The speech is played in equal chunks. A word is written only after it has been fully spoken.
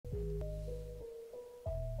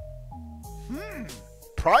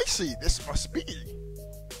Pricey. This must be.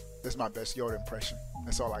 This is my best Yoda impression.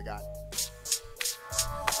 That's all I got.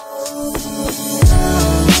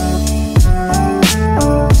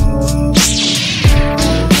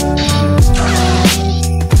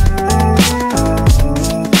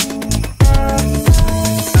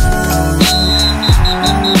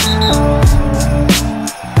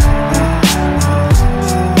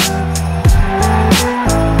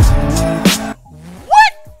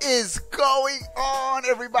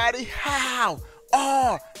 Everybody, how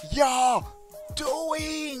are y'all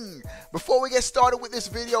doing? Before we get started with this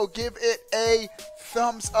video, give it a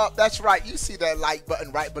thumbs up. That's right, you see that like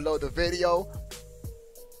button right below the video.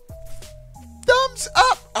 Thumbs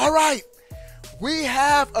up. All right, we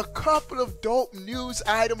have a couple of dope news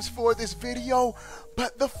items for this video,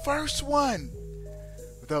 but the first one,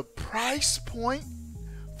 the price point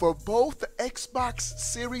for both the Xbox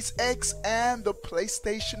Series X and the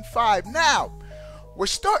PlayStation 5. Now, we're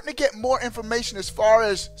starting to get more information as far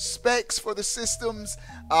as specs for the systems.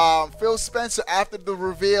 Phil Spencer, after the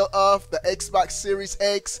reveal of the Xbox Series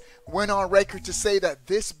X, went on record to say that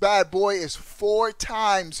this bad boy is 4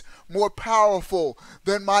 times more powerful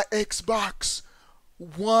than my Xbox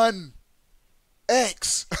One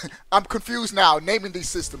X. I'm confused now naming these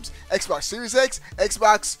systems. Xbox Series X,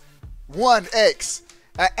 Xbox One X.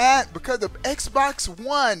 And because the Xbox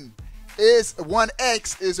One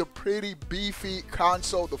X is a pretty beefy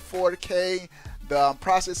console, the 4K, the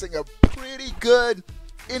processing a pretty good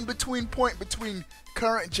in-between point between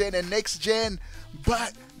current gen and next gen,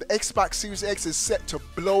 but the Xbox Series X is set to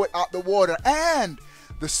blow it out the water, and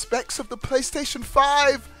the specs of the PlayStation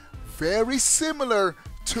 5 very similar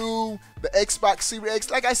to the Xbox Series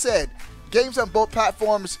X. Like I said, games on both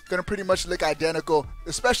platforms gonna pretty much look identical,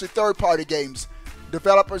 especially third-party games.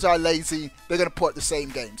 Developers are lazy, they're gonna port the same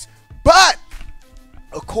games. But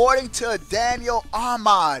according to Daniel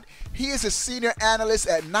Ahmad, he is a senior analyst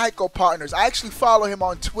at Nyko Partners. I actually follow him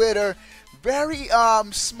on Twitter. Very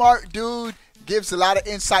smart dude. Gives a lot of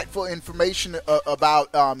insightful information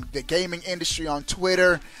about the gaming industry on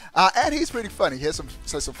Twitter. And he's pretty funny. He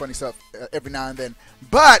says some funny stuff every now and then.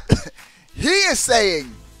 But he is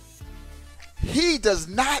saying he does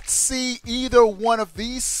not see either one of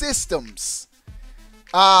these systems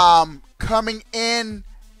coming in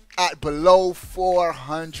at below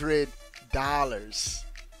 $400.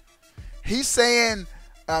 He's saying,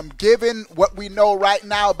 given what we know right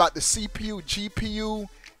now about the CPU, GPU,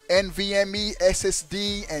 NVMe,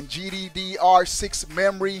 SSD, and GDDR6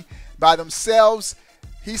 memory by themselves,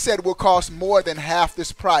 he said will cost more than half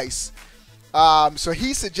this price. So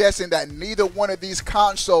he's suggesting that neither one of these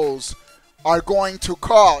consoles are going to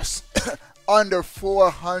cost under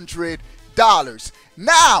 $400.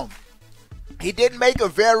 Now, he did make a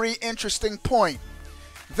very interesting point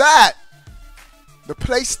that the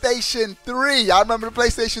PlayStation 3, I remember the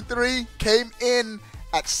PlayStation 3 came in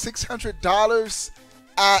at $600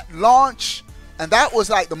 at launch, and that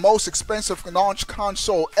was like the most expensive launch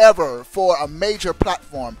console ever for a major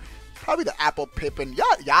platform. Probably the Apple Pippin.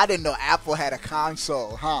 Y'all didn't know Apple had a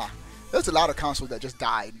console, huh? There's a lot of consoles that just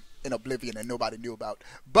died in oblivion and nobody knew about.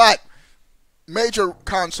 But major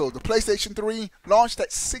console, the PlayStation 3 launched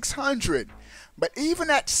at $600. But even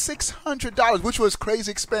at $600, which was crazy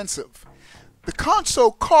expensive, the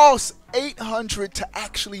console costs $800 to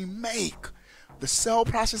actually make. The cell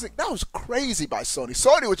processing, that was crazy by Sony.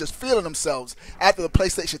 Sony was just feeling themselves after the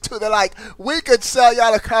PlayStation 2. They're like, we could sell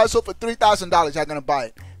y'all a console for $3,000. Y'all gonna buy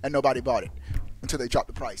it. And nobody bought it until they dropped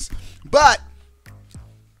the price. But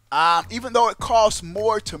even though it costs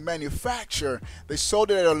more to manufacture, they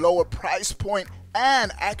sold it at a lower price point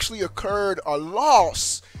and actually occurred a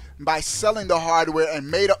loss by selling the hardware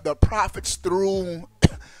and made up the profits through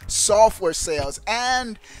software sales.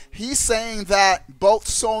 And he's saying that both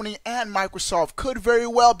Sony and Microsoft could very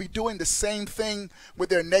well be doing the same thing with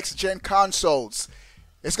their next gen consoles.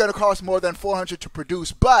 It's going to cost more than $400 to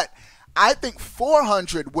produce, but I think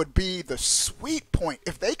 $400 would be the sweet point.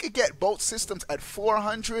 If they could get both systems at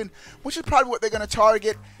 $400, which is probably what they're going to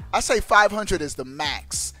target, I say $500 is the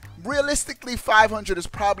max. Realistically, $500 is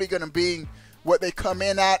probably going to be what they come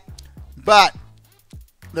in at, but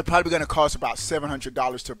they're probably going to cost about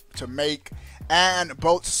 $700 to make, and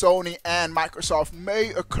both Sony and Microsoft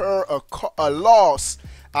may incur a loss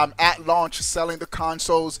at launch selling the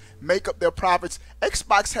consoles, make up their profits.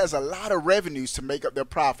 Xbox has a lot of revenues to make up their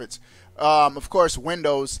profits. Of course,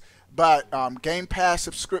 Windows, but Game Pass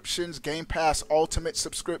subscriptions, Game Pass Ultimate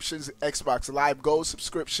subscriptions, Xbox Live Gold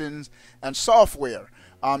subscriptions, and software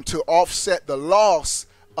to offset the loss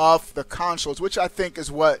of the consoles, which I think is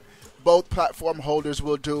what both platform holders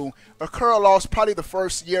will do. Occur a loss probably the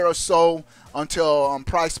first year or so until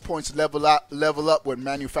price points level up with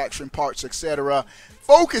manufacturing parts, etc.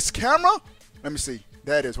 Focus camera. Let me see.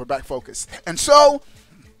 There it is. We're back focused. And so,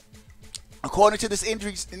 according to this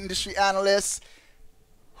industry analyst,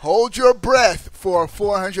 hold your breath for a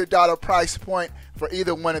 $400 price point for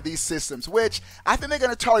either one of these systems, which I think they're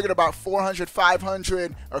going to target about 400,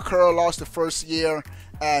 500, occur a loss the first year,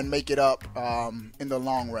 and make it up in the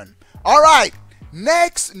long run. All right,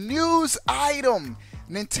 next news item.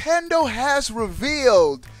 Nintendo has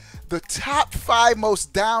revealed the top 5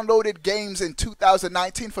 most downloaded games in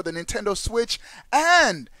 2019 for the Nintendo Switch,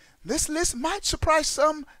 and this list might surprise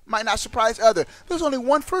some, might not surprise others. There's only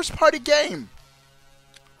one first-party game.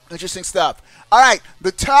 Interesting stuff. All right,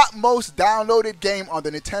 the top most downloaded game on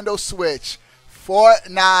the Nintendo Switch,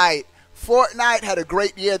 Fortnite. Fortnite had a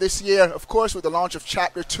great year this year, of course, with the launch of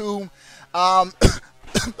Chapter 2.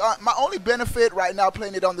 My only benefit right now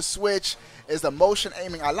playing it on the Switch is the motion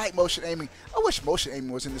aiming. I like motion aiming. I wish motion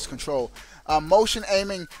aiming was in this control. Motion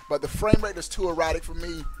aiming, but the frame rate is too erratic for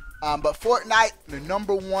me. But Fortnite, the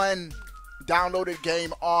 #1 downloaded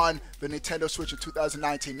game on the Nintendo Switch in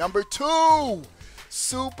 2019. Number 2,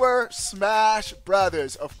 Super Smash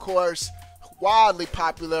Brothers. Of course, wildly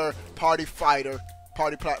popular party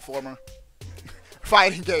platformer.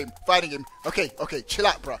 Fighting game. Okay, chill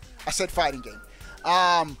out, bro. I said fighting game.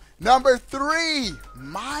 Number 3,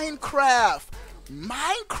 Minecraft.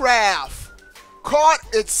 Minecraft caught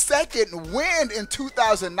its second wind in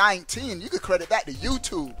 2019. You could credit that to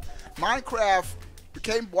YouTube. Minecraft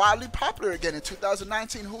became wildly popular again in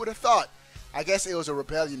 2019. Who would have thought? I guess it was a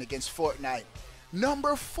rebellion against Fortnite.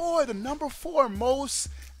 Number 4, the number 4 most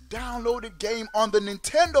downloaded game on the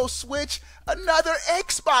Nintendo Switch, another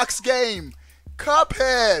Xbox game,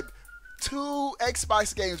 Cuphead. 2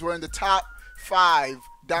 Xbox games were in the top 5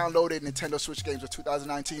 downloaded Nintendo Switch games of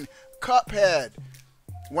 2019. Cuphead,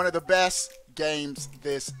 one of the best games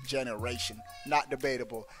this generation, not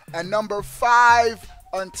debatable. And number 5,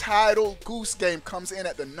 Untitled Goose Game comes in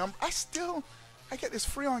at the number. I get this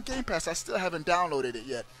free on Game Pass. I still haven't downloaded it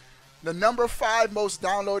yet. The number 5 most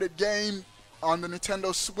downloaded game on the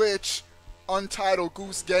Nintendo Switch, Untitled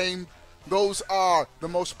Goose Game. Those are the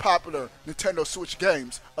most popular Nintendo Switch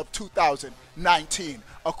games of 2019,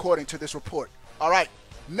 according to this report. All right,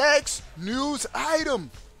 next news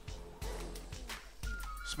item.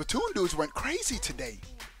 Splatoon dudes went crazy today.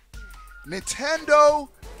 Nintendo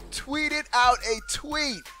tweeted out a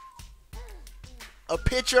tweet, a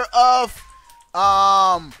picture of,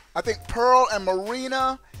 I think Pearl and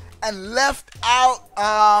Marina, and left out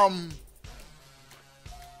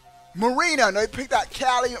Marina. No, they picked out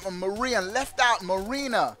Callie and Maria and left out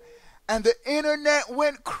Marina. And the internet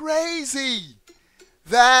went crazy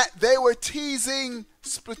that they were teasing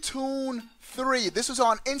Splatoon 3. This was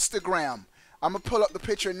on Instagram. I'm going to pull up the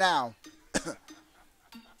picture now.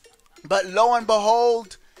 But lo and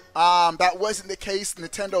behold, that wasn't the case.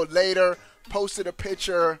 Nintendo later posted a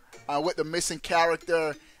picture with the missing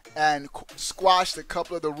character and squashed a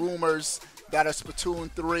couple of the rumors that a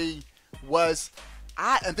Splatoon 3 was.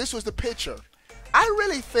 And this was the picture. I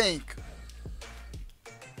really think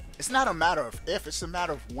it's not a matter of if, it's a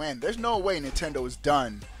matter of when. There's no way Nintendo is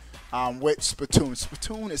done with Splatoon.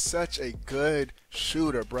 Splatoon is such a good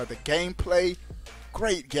shooter, bro. The gameplay,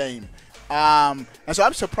 great game. And so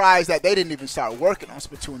I'm surprised that they didn't even start working on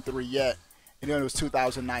Splatoon 3 yet. And then it was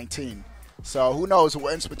 2019. So who knows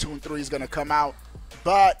when Splatoon 3 is going to come out.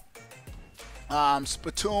 But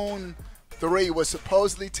Splatoon 3 was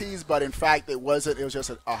supposedly teased, but in fact it wasn't. It was just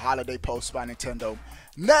a holiday post by Nintendo.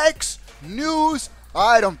 Next news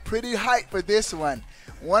item. Pretty hyped for this one.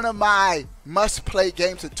 One of my must-play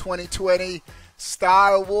games of 2020,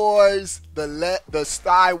 Star Wars, the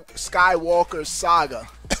Skywalker Saga.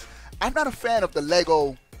 I'm not a fan of the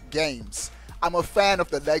Lego games. I'm a fan of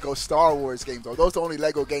the Lego Star Wars games. Those are the only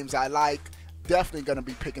Lego games I like. Definitely going to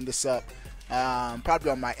be picking this up.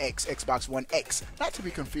 Probably on my Xbox One X. Not to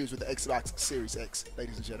be confused with the Xbox Series X,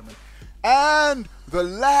 ladies and gentlemen. And the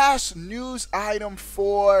last news item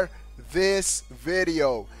for this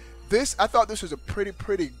video. I thought this was a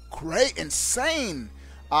pretty great, insane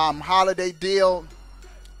holiday deal.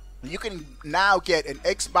 You can now get an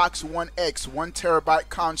Xbox One X 1 terabyte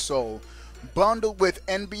console bundled with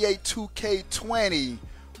NBA 2K20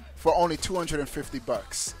 for only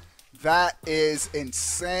 $250. That is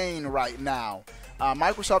insane right now.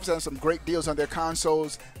 Microsoft's done some great deals on their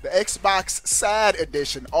consoles. The Xbox SAD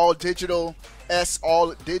edition, all digital,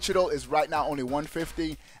 all digital, is right now only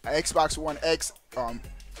 $150. Xbox One X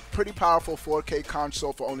pretty powerful 4K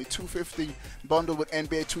console for only $250, bundled with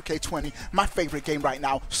NBA 2K20, my favorite game right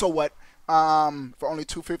now. So what? For only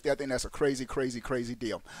 $250, I think that's a crazy, crazy, crazy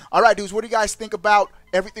deal. All right, dudes, what do you guys think about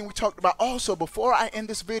everything we talked about? Also, before I end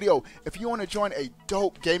this video, if you want to join a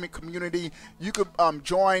dope gaming community, you could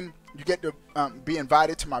join. You get to be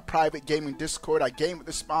invited to my private gaming Discord. I game with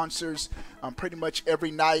the sponsors pretty much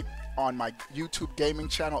every night on my YouTube gaming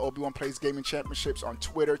channel, Obi-Wan Plays Gaming Championships, on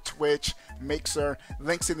Twitter, Twitch, Mixer.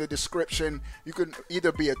 Links in the description. You can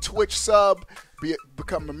either be a Twitch sub,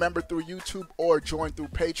 become a member through YouTube, or join through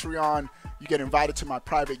Patreon. You get invited to my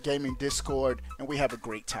private gaming Discord, and we have a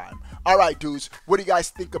great time. All right, dudes, what do you guys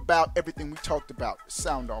think about everything we talked about?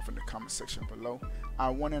 Sound off in the comment section below. I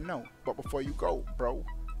want to know. But before you go, bro,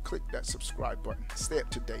 click that subscribe button. Stay up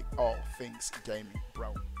to date, all things gaming,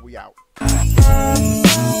 bro. We out.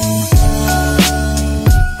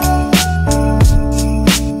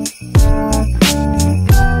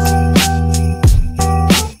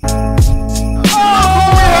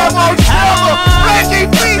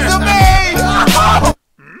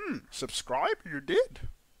 Subscribe? You did.